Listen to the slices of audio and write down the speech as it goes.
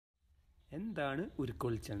എന്താണ്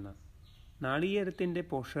ഉരുക്കൊളിച്ചെണ്ണ? നാളികേരത്തിൻ്റെ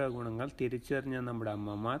പോഷക ഗുണങ്ങൾ തിരിച്ചറിഞ്ഞ നമ്മുടെ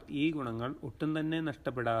അമ്മമാർ ഈ ഗുണങ്ങൾ ഒട്ടും തന്നെ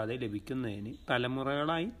നഷ്ടപ്പെടാതെ ലഭിക്കുന്നതിന്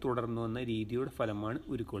തലമുറകളായി തുടർന്നു വന്ന രീതിയുടെ ഫലമാണ്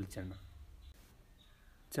ഉരുക്കൊളിച്ചെണ്ണ.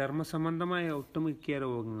 ചർമ്മസംബന്ധമായ ഒട്ടുമിക്ക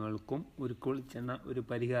രോഗങ്ങൾക്കും ഉരുക്കൊളിച്ചെണ്ണ ഒരു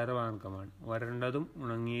പരിഹാര മാർഗമാണ്. വരണ്ടതും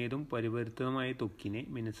ഉണങ്ങിയതും പരിപരുത്തതുമായ ത്വക്കിനെ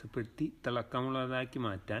മിനുസപ്പെടുത്തി തിളക്കമുള്ളതാക്കി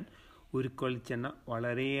മാറ്റാൻ ഉരുക്കൊളിച്ചെണ്ണ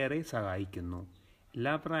വളരെയേറെ സഹായിക്കുന്നു.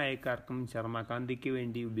 എല്ലാ പ്രായക്കാർക്കും ചർമ്മകാന്തിക്ക്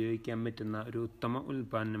വേണ്ടി ഉപയോഗിക്കാൻ പറ്റുന്ന ഒരു ഉത്തമ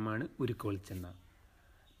ഉൽപ്പന്നമാണ് ഉരുക്കൊളിച്ചെണ്ണ.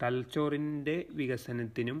 തലച്ചോറിൻ്റെ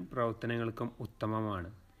വികസനത്തിനും പ്രവർത്തനങ്ങൾക്കും ഉത്തമമാണ്.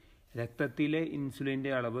 രക്തത്തിലെ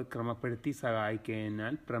ഇൻസുലിൻ്റെ അളവ് ക്രമപ്പെടുത്തി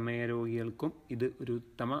സഹായിക്കുന്നതിനാൽ പ്രമേഹ രോഗികൾക്കും ഇത് ഒരു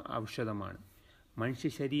ഉത്തമ ഔഷധമാണ്.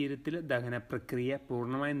 മനുഷ്യ ശരീരത്തിലെ ദഹന പ്രക്രിയ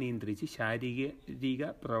പൂർണ്ണമായി നിയന്ത്രിച്ച് ശാരീരിക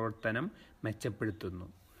പ്രവർത്തനം മെച്ചപ്പെടുത്തുന്നു.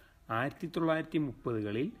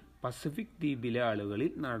 1930കളിൽ പസഫിക് ദ്വീപിലെ ആളുകളിൽ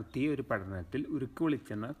നടത്തിയ ഒരു പഠനത്തിൽ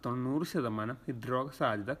ഉരുക്കൊളിച്ചെണ്ണ 90% ഹൃദ്രോഗ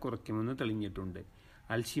സാധ്യത കുറയ്ക്കുമെന്ന് തെളിഞ്ഞിട്ടുണ്ട്.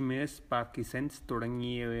 അൽഷിമേഴ്സ്, പാർക്കിൻസൺസ്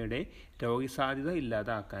തുടങ്ങിയവയുടെ രോഗസാധ്യത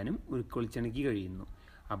ഇല്ലാതാക്കാനും ഉരുക്കൊളിച്ചെണ്ണയ്ക്ക് കഴിയുന്നു.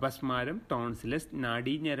 അപസ്മാരം, ടോൺസിലസ്,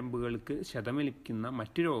 നാഡീഞരമ്പുകൾക്ക് ക്ഷതമേൽക്കുന്ന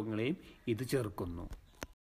മറ്റു രോഗങ്ങളെയും ഇത് ചെറുക്കുന്നു.